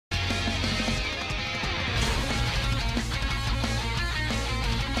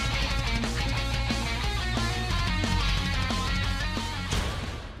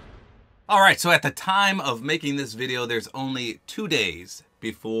Alright, so at the time of making this video, there's only 2 days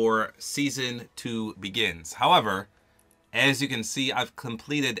before Season 2 begins. However, as you can see, I've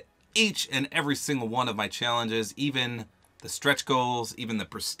completed each and every single one of my challenges, even the stretch goals, even the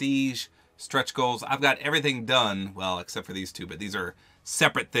prestige stretch goals. I've got everything done, well, except for these two, but these are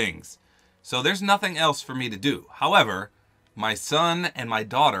separate things. So there's nothing else for me to do. However, my son and my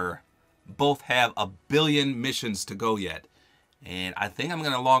daughter both have 1 billion missions to go yet. And I think I'm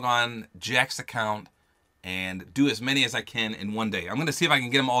going to log on Jack's account and do as many as I can in one day. I'm going to see if I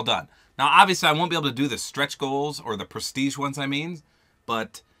can get them all done. Now, obviously, I won't be able to do the stretch goals or the prestige ones, I mean,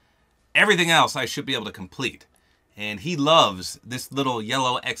 but everything else I should be able to complete. And he loves this little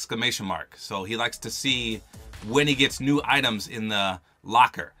yellow exclamation mark. So he likes to see when he gets new items in the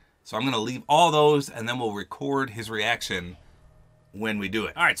locker. So I'm going to leave all those and then we'll record his reaction when we do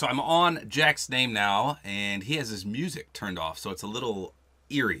it. All right, so I'm on Jack's name now, and he has his music turned off, so it's a little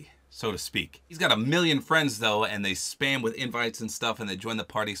eerie, so to speak. He's got 1 million friends, though, and they spam with invites and stuff, and they join the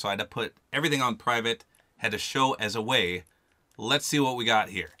party, so I had to put everything on private, had to show as a way. Let's see what we got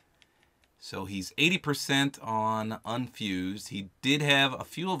here. So he's 80% on unfused. He did have a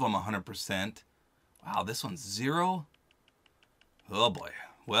few of them 100%. Wow, this one's 0? Oh, boy.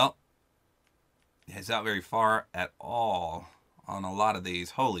 Well, he's not very far at all on a lot of these.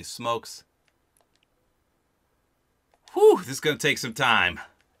 Holy smokes. Whew, this is going to take some time.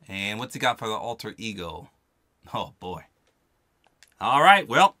 And what's he got for the alter ego? Oh, boy. All right,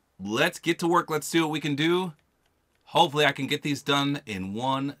 well, let's get to work. Let's see what we can do. Hopefully I can get these done in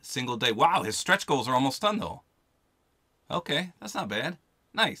one single day. Wow, his stretch goals are almost done, though. Okay, that's not bad.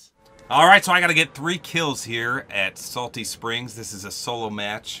 Nice. All right, so I got to get 3 kills here at Salty Springs. This is a solo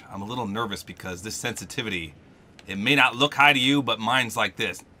match. I'm a little nervous because this sensitivity, it may not look high to you, but mine's like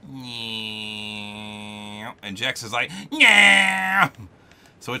this. And Jax is like, yeah.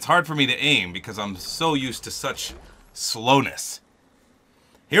 So it's hard for me to aim because I'm so used to such slowness.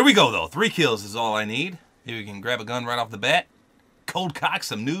 Here we go, though. 3 kills is all I need. Maybe we can grab a gun right off the bat. Cold cock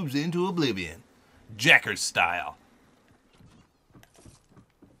some noobs into oblivion. Jackers style.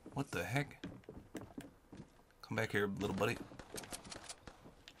 What the heck? Come back here, little buddy.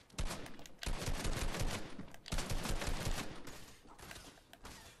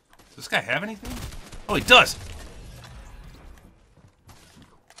 Does this guy have anything? Oh, he does!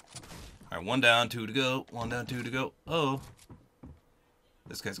 Alright, 1 down, 2 to go. 1 down, 2 to go. Oh.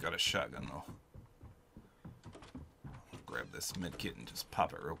 This guy's got a shotgun, though. I'll grab this med kit and just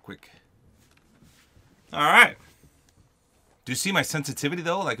pop it real quick. Alright. Do you see my sensitivity,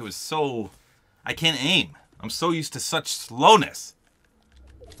 though? Like, it was so... I can't aim. I'm so used to such slowness.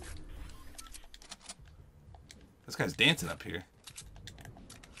 This guy's dancing up here.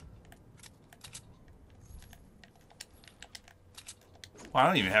 Well, I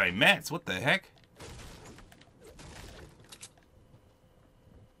don't even have any mats. What the heck?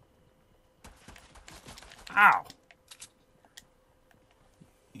 Ow!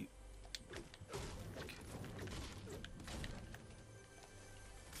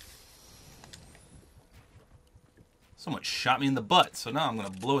 Someone shot me in the butt, so now I'm gonna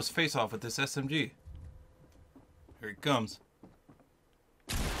blow his face off with this SMG. Here he comes.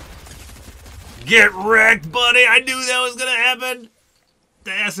 Get wrecked, buddy! I knew that was gonna happen! The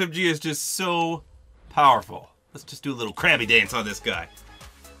SMG is just so powerful. Let's just do a little Krabby dance on this guy.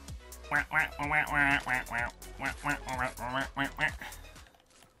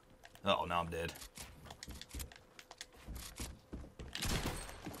 Uh-oh, now I'm dead.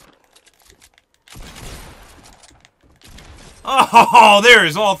 Oh,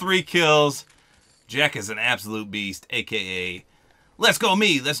 there's all 3 kills. Jack is an absolute beast, a.k.a. Let's go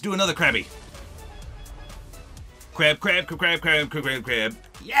me. Let's do another Krabby. Crab, crab, crab, crab, crab, crab, crab, crab.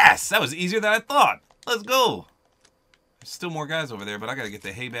 Yes, that was easier than I thought. Let's go. There's still more guys over there, but I gotta get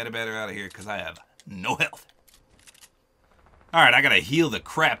the hay batter batter out of here because I have no health. Alright, I gotta heal the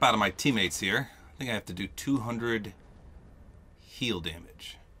crap out of my teammates here. I think I have to do 200 heal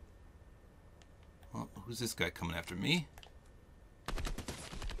damage. Well, who's this guy coming after me?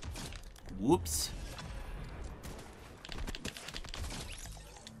 Whoops.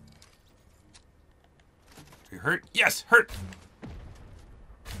 You hurt? Yes, hurt!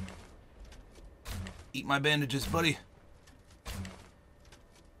 Eat my bandages, buddy.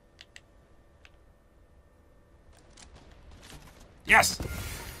 Yes!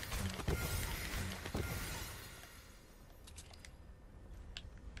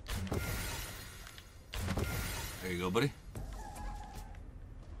 There you go, buddy.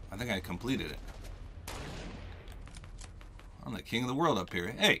 I think I completed it. I'm the king of the world up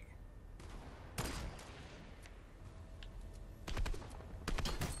here. Hey!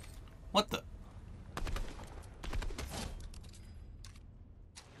 What?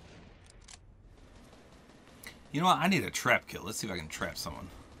 You know what? I need a trap kill. Let's see if I can trap someone.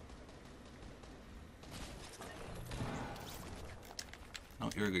 Oh,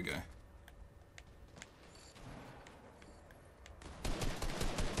 you're a good guy.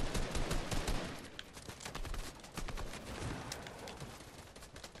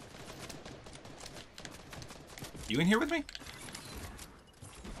 You in here with me?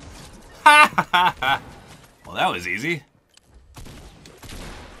 Ha ha ha ha! Well, that was easy.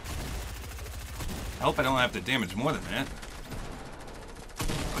 I hope I don't have to damage more than that.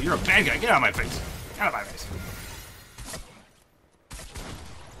 Oh, you're a bad guy. Get out of my face. Get out of my face.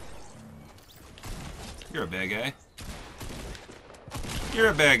 You're a bad guy. You're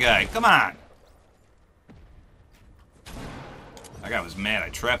a bad guy. Come on. That guy was mad. I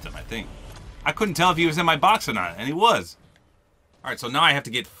trapped him, I think. I couldn't tell if he was in my box or not, and he was. Alright, so now I have to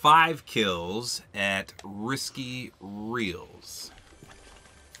get 5 kills at Risky Reels.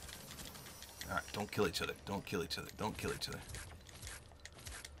 Alright, don't kill each other. Don't kill each other. Don't kill each other.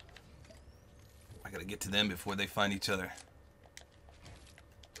 I gotta get to them before they find each other.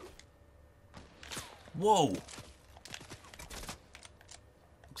 Whoa!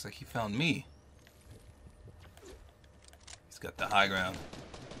 Looks like he found me. He's got the high ground.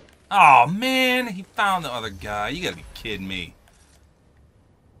 Oh man, he found the other guy. You gotta be kidding me.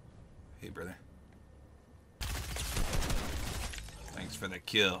 Hey, brother. Thanks for the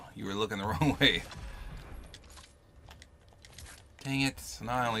kill. You were looking the wrong way. Dang it. So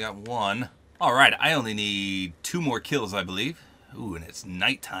now I only got 1. Alright, I only need 2 more kills, I believe. Ooh, and it's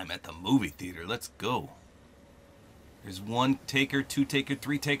nighttime at the movie theater. Let's go. There's 1 taker, 2 taker,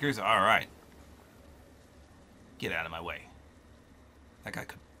 3 takers. Alright. Get out of my way. That guy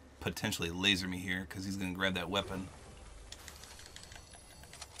could potentially laser me here because he's going to grab that weapon.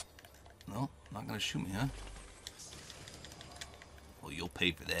 No, not going to shoot me, huh? Well, you'll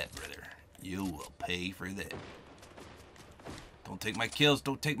pay for that, brother. You will pay for that. Don't take my kills.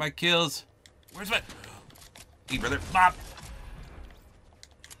 Don't take my kills. Where's my... Hey, brother. Bop.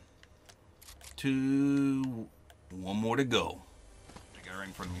 2... 1 more to go. I got right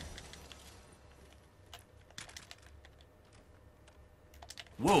in front of me.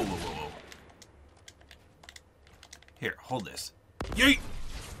 Whoa, whoa, whoa, whoa. Here, hold this. Yeet!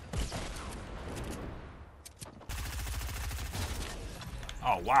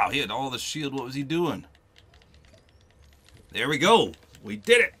 Oh, wow, he had all the shield. What was he doing? There we go. We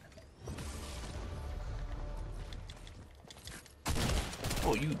did it.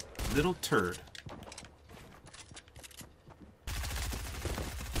 Oh, you little turd.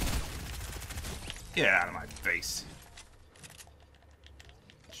 Get out of my face.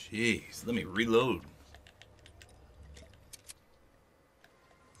 Jeez, let me reload.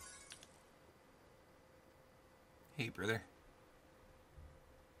 Hey, brother.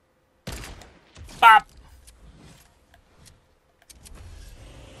 Bop!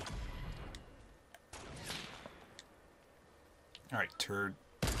 Alright, turd.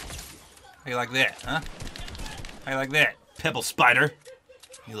 How you like that, huh? How you like that, pebble spider?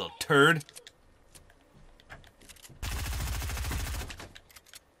 You little turd.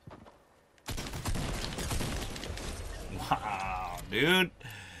 Wow, dude.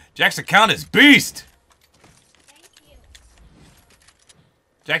 Jack's account is beast! Thank you.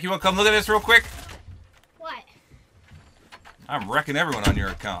 Jack, you want to come look at this real quick? What? I'm wrecking everyone on your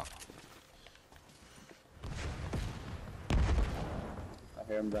account. I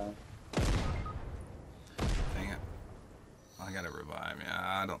hear him down. Dang it. I gotta revive. Yeah,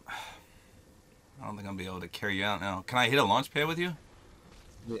 I don't think I'm gonna be able to carry you out now. Can I hit a launch pad with you?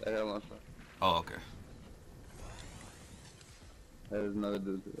 Yeah, I got a launch pad. Oh, okay. There's another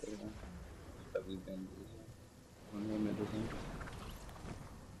dude there. Probably been on him at the time.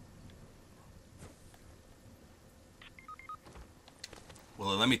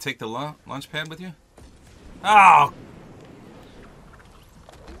 Will it let me take the launch pad with you? Oh!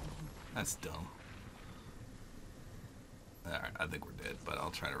 That's dumb. Alright, I think we're dead, but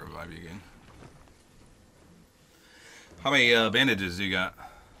I'll try to revive you again. How many bandages do you got?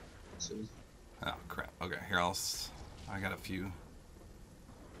 2. Oh, crap. Okay, here, I got a few.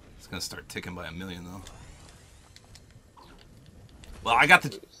 It's gonna start ticking by 1,000,000, though. Well, I got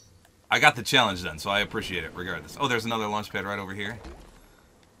the challenge done, so I appreciate it regardless. Oh, there's another launch pad right over here.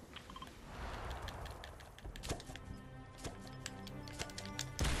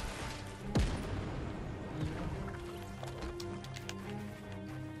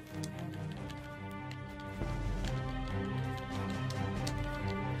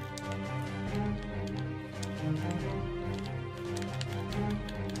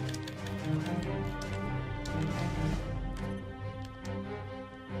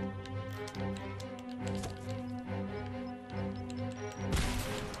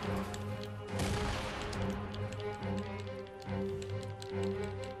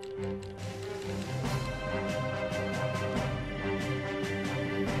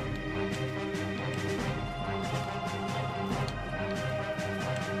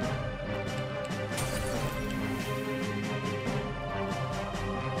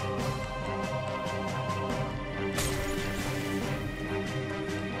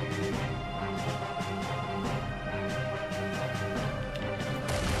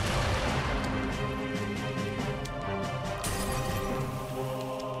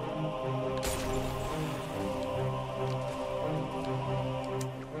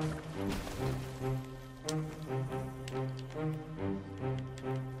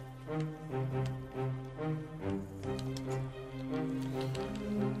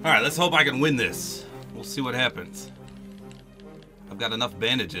 Alright, let's hope I can win this. We'll see what happens. I've got enough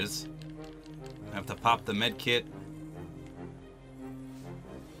bandages. I have to pop the med kit.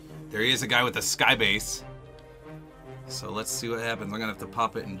 There he is, a guy with a sky base. So let's see what happens. I'm gonna have to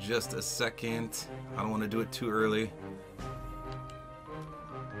pop it in just a second. I don't want to do it too early.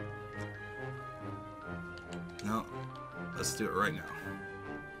 No, let's do it right now.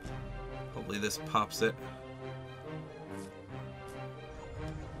 Hopefully this pops it.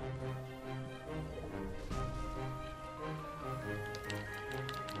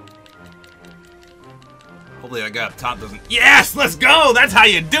 Hopefully that guy up top doesn't... Yes! Let's go! That's how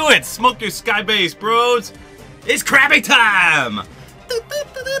you do it! Smoke your sky base, bros! It's Krabby time!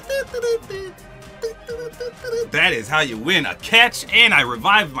 That is how you win a catch, and I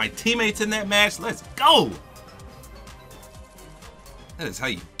revived my teammates in that match. Let's go! That is how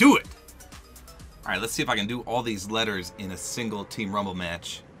you do it. Alright, let's see if I can do all these letters in a single Team Rumble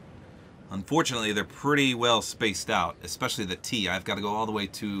match. Unfortunately, they're pretty well spaced out, especially the T. I've got to go all the way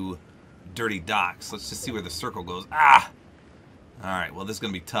to Dirty Docks. Let's just see where the circle goes. Ah! Alright, well, this is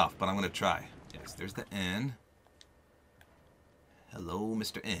going to be tough, but I'm going to try. Yes, there's the N. Hello,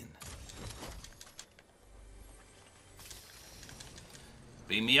 Mr. N.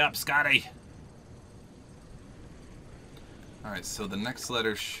 Beam me up, Scotty. Alright, so the next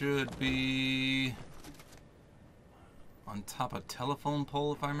letter should be on top of telephone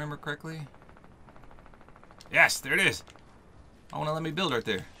pole, if I remember correctly. Yes, there it is. I want to let me build right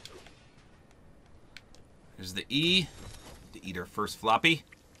there. There's the E to eat our first floppy.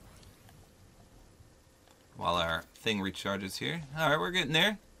 While our thing recharges here. Alright, we're getting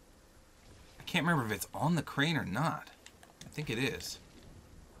there. I can't remember if it's on the crane or not. I think it is.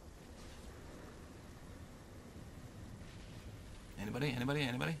 Anybody? Anybody?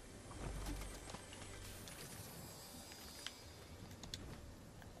 Anybody?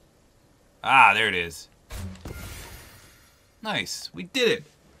 Ah, there it is. Nice. We did it.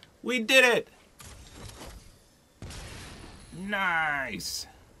 We did it. Nice.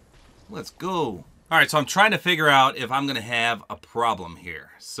 Let's go. Alright, so I'm trying to figure out if I'm going to have a problem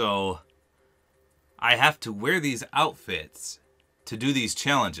here. So, I have to wear these outfits to do these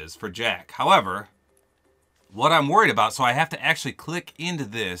challenges for Jack. However, what I'm worried about, so I have to actually click into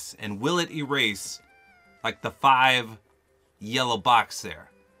this, and will it erase, like, the 5 yellow box there?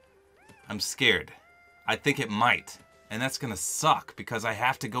 I'm scared. I think it might. And that's going to suck, because I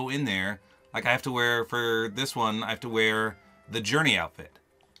have to go in there. Like, I have to wear, for this one, I have to wear the Journey outfit.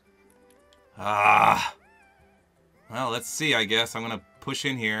 Ah. Well, let's see, I guess. I'm going to push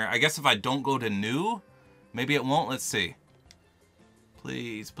in here. I guess if I don't go to new, maybe it won't. Let's see.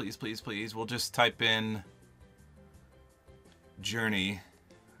 Please, please, please, please. We'll just type in Journey,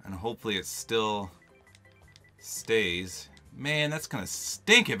 and hopefully it still stays. Man, that's gonna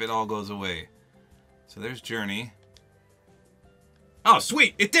stink if it all goes away. So there's Journey. Oh,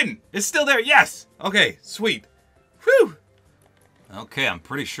 sweet! It didn't! It's still there! Yes! Okay, sweet. Whew! Okay, I'm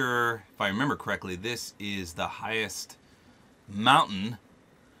pretty sure, if I remember correctly, this is the highest mountain.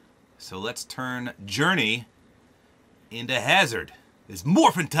 So let's turn Journey into Hazard. It's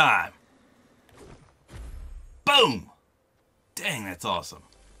morphin' time! Boom! Dang, that's awesome.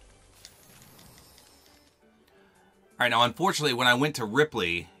 Alright, now unfortunately when I went to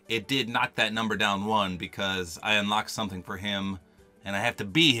Ripley, it did knock that number down 1 because I unlocked something for him and I have to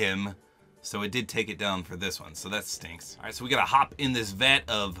be him, so it did take it down for this one, so that stinks. Alright, so we gotta hop in this vat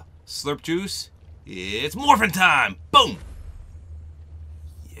of slurp juice. It's morphin' time! Boom!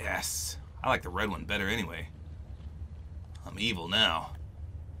 Yes. I like the red one better anyway. I'm evil now.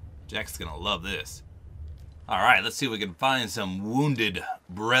 Jack's gonna love this. Alright, let's see if we can find some wounded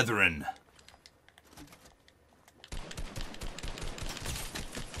brethren.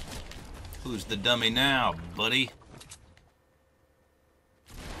 Who's the dummy now, buddy?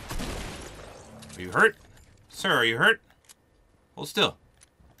 Are you hurt? Sir, are you hurt? Hold still.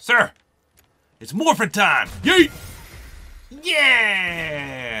 Sir! It's morphin' time! Yeet!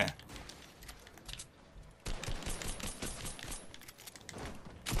 Yeah!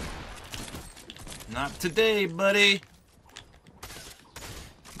 Not today, buddy.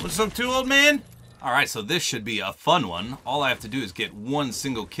 What's up, too, old man? Alright, so this should be a fun one. All I have to do is get one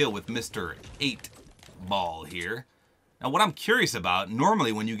single kill with Mr. 8-Ball here. Now, what I'm curious about,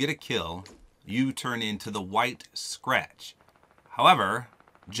 normally when you get a kill, you turn into the white scratch. However,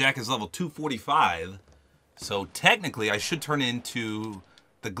 Jack is level 245, so technically I should turn into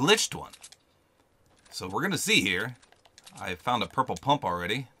the glitched one. So we're going to see here. I found a purple pump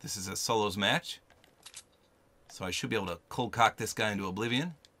already. This is a solos match. So I should be able to cold cock this guy into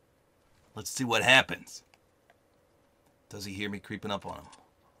oblivion. Let's see what happens. Does he hear me creeping up on him?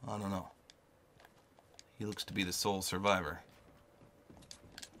 I don't know. He looks to be the sole survivor.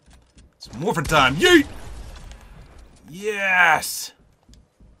 It's morphin' time. Yeet! Yes!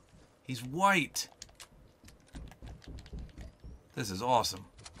 He's white. This is awesome.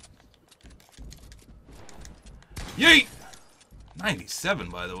 Yeet! 97,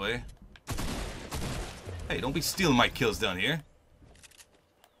 by the way. Hey, don't be stealing my kills down here.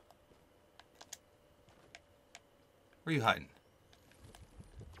 Where are you hiding?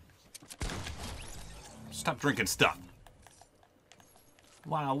 Stop drinking stuff.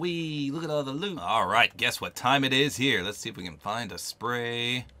 Wowee, look at all the loot. Alright, guess what time it is here. Let's see if we can find a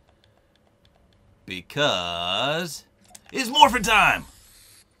spray. Because it's morphin' time!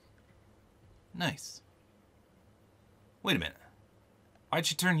 Nice. Wait a minute. Why'd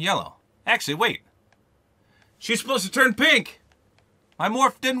she turn yellow? Actually, wait. She's supposed to turn pink! My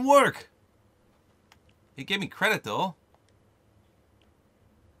morph didn't work! It gave me credit, though.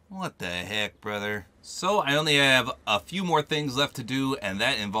 What the heck, brother? So, I only have a few more things left to do, and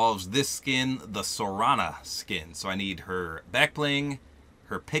that involves this skin, the Sorana skin. So I need her back bling,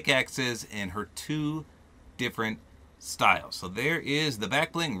 her pickaxes, and her 2 different styles. So there is the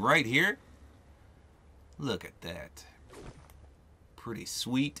back bling right here. Look at that. Pretty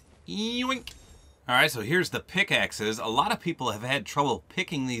sweet. Yoink! Alright, so here's the pickaxes. A lot of people have had trouble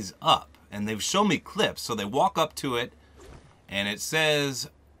picking these up, and they've shown me clips. So they walk up to it, and it says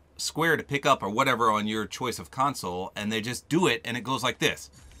square to pick up or whatever on your choice of console, and they just do it, and it goes like this.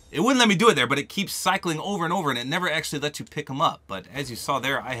 It wouldn't let me do it there, but it keeps cycling over and over, and it never actually lets you pick them up. But as you saw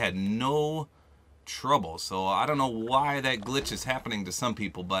there, I had no trouble. So I don't know why that glitch is happening to some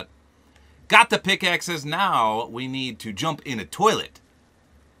people, but got the pickaxes. Now we need to jump in a toilet.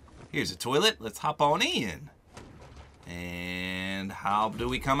 Here's a toilet. Let's hop on in. And how do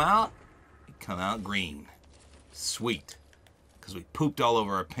we come out? We come out green. Sweet. Because we pooped all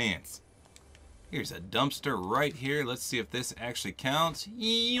over our pants. Here's a dumpster right here. Let's see if this actually counts.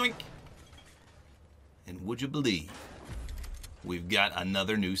 Yoink! And would you believe, we've got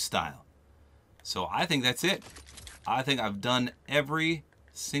another new style. So I think that's it. I think I've done every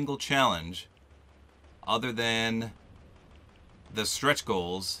single challenge other than the stretch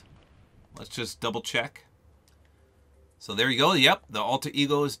goals. Let's just double check. So there you go. Yep, the alter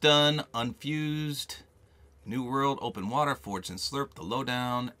ego is done. Unfused. New World, Open Water, Forge and Slurp, the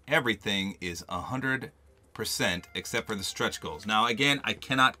Lowdown, everything is 100% except for the stretch goals. Now again, I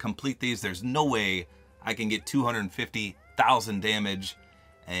cannot complete these. There's no way I can get 250,000 damage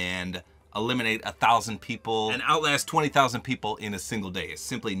and eliminate 1,000 people and outlast 20,000 people in a single day. It's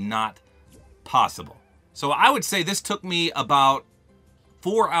simply not possible. So I would say this took me about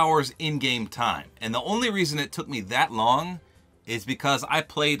 4 hours in-game time. And the only reason it took me that long is because I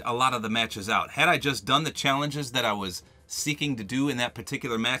played a lot of the matches out. Had I just done the challenges that I was seeking to do in that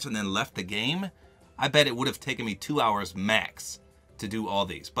particular match and then left the game, I bet it would have taken me 2 hours max to do all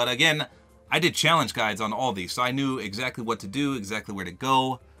these. But again, I did challenge guides on all these, so I knew exactly what to do, exactly where to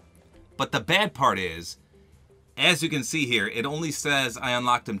go. But the bad part is, as you can see here, it only says I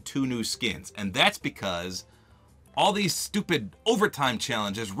unlocked them 2 new skins. And that's because all these stupid overtime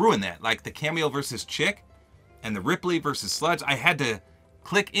challenges ruin that. Like the Cameo versus Chick and the Ripley versus Sludge, I had to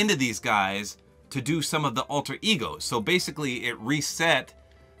click into these guys to do some of the alter egos. So basically it reset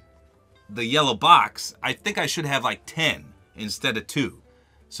the yellow box. I think I should have like 10 instead of 2.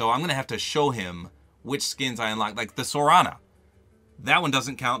 So I'm going to have to show him which skins I unlocked. Like the Sorana. That one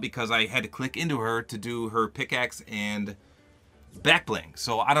doesn't count because I had to click into her to do her pickaxe and back bling.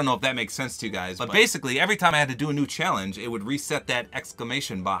 So I don't know if that makes sense to you guys. But basically every time I had to do a new challenge, it would reset that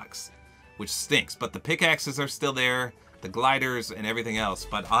exclamation box, which stinks. But the pickaxes are still there, the gliders and everything else.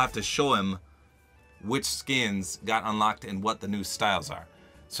 But I'll have to show him which skins got unlocked and what the new styles are.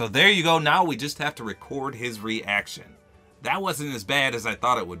 So there you go. Now we just have to record his reaction. That wasn't as bad as I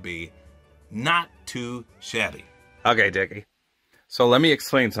thought it would be. Not too shabby. Okay, Dickie. So let me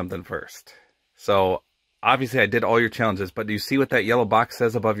explain something first. So obviously I did all your challenges, but do you see what that yellow box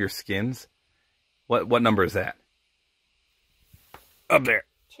says above your skins? What number is that? Up there.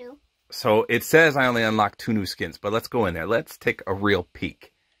 2. So it says I only unlocked 2 new skins, but let's go in there. Let's take a real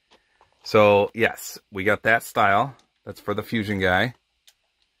peek. So yes, we got that style. That's for the fusion guy.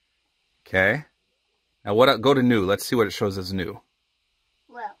 Okay. Now go to new. Let's see what it shows as new.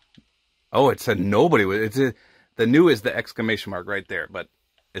 Well. Oh, it said nobody. The new is the exclamation mark right there, but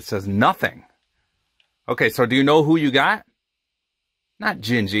it says nothing. Okay, so do you know who you got? Not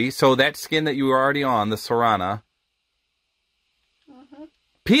Gingy. So that skin that you were already on, the Sorana.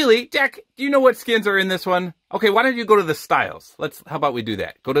 Peely, Jack, do you know what skins are in this one? Okay, why don't you go to the styles? How about we do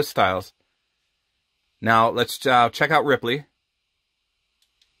that? Go to styles. Now, let's check out Ripley.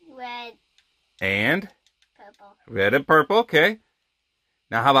 red, And purple. red and purple, okay.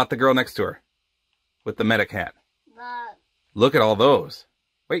 Now how about the girl next to her? With the medic hat. Look at all those.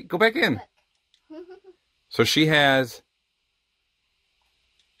 Wait, go back in. So she has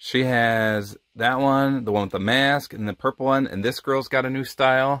that one, the one with the mask, and the purple one, and this girl's got a new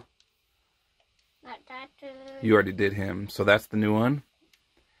style. Not that dude. You already did him, so that's the new one.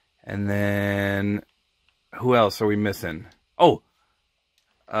 And then, who else are we missing? Oh,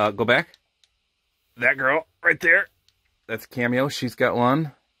 go back. That girl right there. That's Cameo. She's got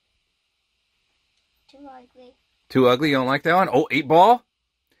one. Too ugly. Too ugly. You don't like that one? Oh, 8-ball.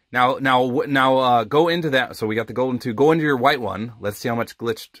 Now, go into that. So we got the golden 2. Go into your white one. Let's see how much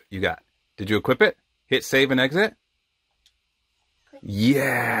glitched you got. Did you equip it? Hit save and exit.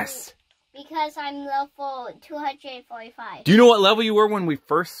 Yes. Because I'm level 245. Do you know what level you were when we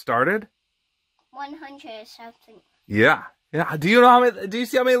first started? 100 something. Yeah. Yeah. Do you know how many? Do you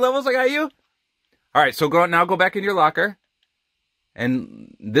see how many levels I got you? All right. So go back in your locker,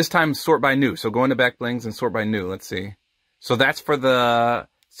 and this time sort by new. So go into back blings and sort by new. Let's see. So that's for the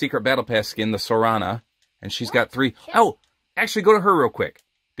secret battle pass skin, the Sorana, and she's got 3. Oh, actually, go to her real quick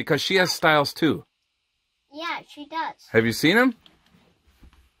because she has styles too. Yeah, she does. Have you seen him?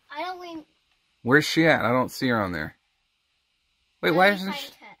 I don't mean. Where's she at? I don't see her on there. Wait, why isn't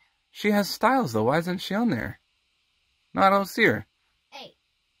she? She has styles though. Why isn't she on there? No, I don't see her. Hey.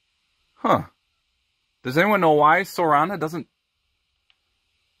 Huh. Does anyone know why Sorana doesn't?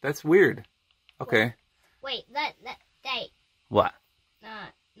 That's weird. Okay. Wait, hey. What?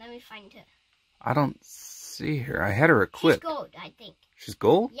 Let me find her. I don't see her. I had her equipped. She's gold, I think. She's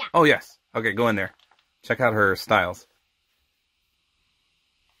gold? Yeah. Oh, yes. Okay, go in there. Check out her styles.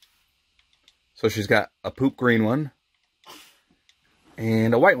 So she's got a poop green one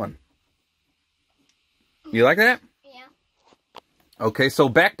and a white one. You like that? Yeah. Okay, so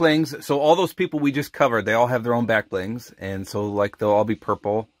back blings. So all those people we just covered, they all have their own back blings. And so, like, they'll all be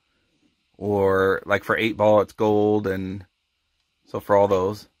purple. Or, like, for 8-ball, it's gold. And so for all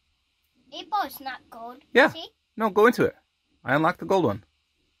those. 8-ball is not gold. Yeah. See? No, go into it. I unlocked the gold one.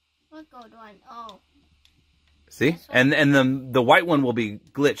 What gold one? Oh. See? And the white one will be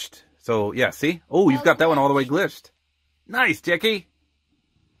glitched. So, yeah, see? Oh, you've got that one all the way glitched. Nice, Jackie.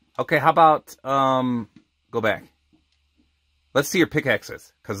 Okay, how about, go back. Let's see your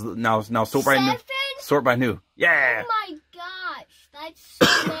pickaxes. Because now sort by new. Sort by new. Yeah! Oh my gosh, that's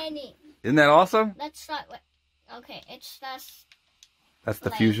so many. Isn't that awesome? Let's start with, okay, That's the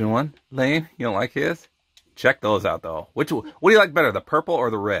fusion one. Lane, you don't like his? Check those out, though. What do you like better, the purple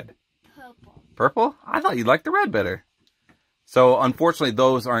or the red? Purple. Purple? I thought you'd like the red better. So, unfortunately,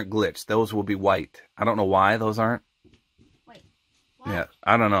 those aren't glitched. Those will be white. I don't know why those aren't. Wait. What? Yeah,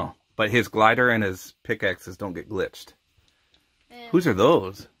 I don't know. But his glider and his pickaxes don't get glitched. Whose are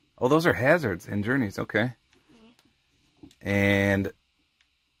those? Oh, those are hazards and journeys. Okay. And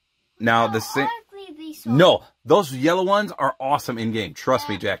now the same. No, those yellow ones are awesome in game. Trust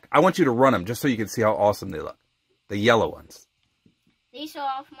me, Jack. I want you to run them just so you can see how awesome they look. The yellow ones. These are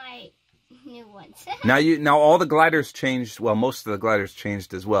off my new ones. now all the gliders changed. Well, most of the gliders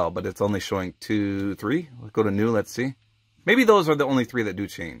changed as well, but it's only showing 2, 3. Let's go to new. Let's see. Maybe those are the only 3 that do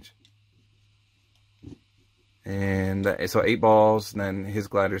change. And so 8 balls, and then his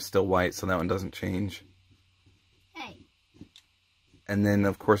glider's still white, so that one doesn't change. Hey. And then,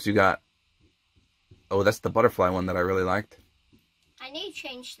 of course, you got... Oh, that's the butterfly one that I really liked. I need to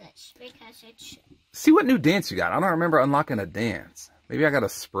change this, because it's... See what new dance you got. I don't remember unlocking a dance. Maybe I got a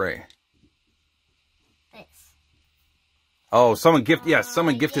spray. This. Oh, someone gifted... Yeah,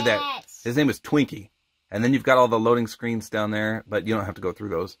 someone gifted yes. that. His name is Twinkie. And then you've got all the loading screens down there, but you don't have to go through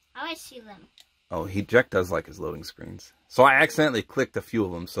those. I see them. Oh, Jack does like his loading screens. So I accidentally clicked a few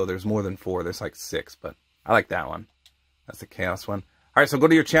of them, so there's more than 4. There's like 6, but I like that one. That's the chaos one. All right, so go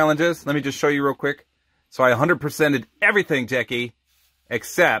to your challenges. Let me just show you real quick. So I 100%ed everything, Jackie,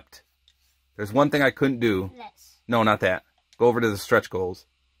 except there's one thing I couldn't do. This. No, not that. Go over to the stretch goals.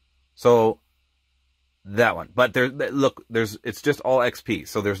 So that one. But look, it's just all XP,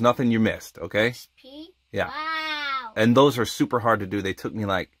 so there's nothing you missed, okay? XP? Yeah. Wow. And those are super hard to do. They took me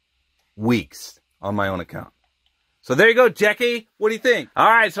like weeks on my own account. So there you go, Jackie. What do you think? All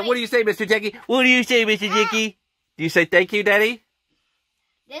right, so what do you say, Mr. Jackie? What do you say, Mr. Jackie? Do you say thank you, Daddy?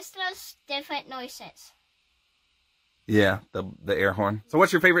 This does different noises. Yeah, the air horn. So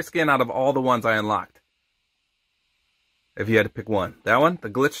what's your favorite skin out of all the ones I unlocked? If you had to pick one. That one? The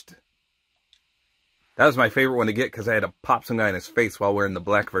glitched? That was my favorite one to get because I had to pop some guy in his face while wearing the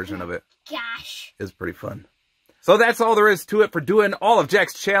black version of it. Gosh. It was pretty fun. So that's all there is to it for doing all of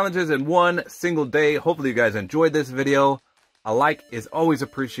Jack's challenges in one single day. Hopefully you guys enjoyed this video. A like is always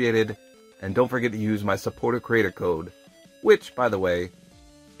appreciated. And don't forget to use my Support-A-Creator Code, which, by the way,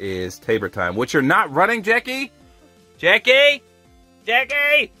 is Tabor time. Which you're not running, Jackie? Jackie?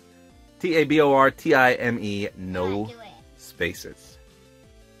 Jackie? TABORTIME, no spaces.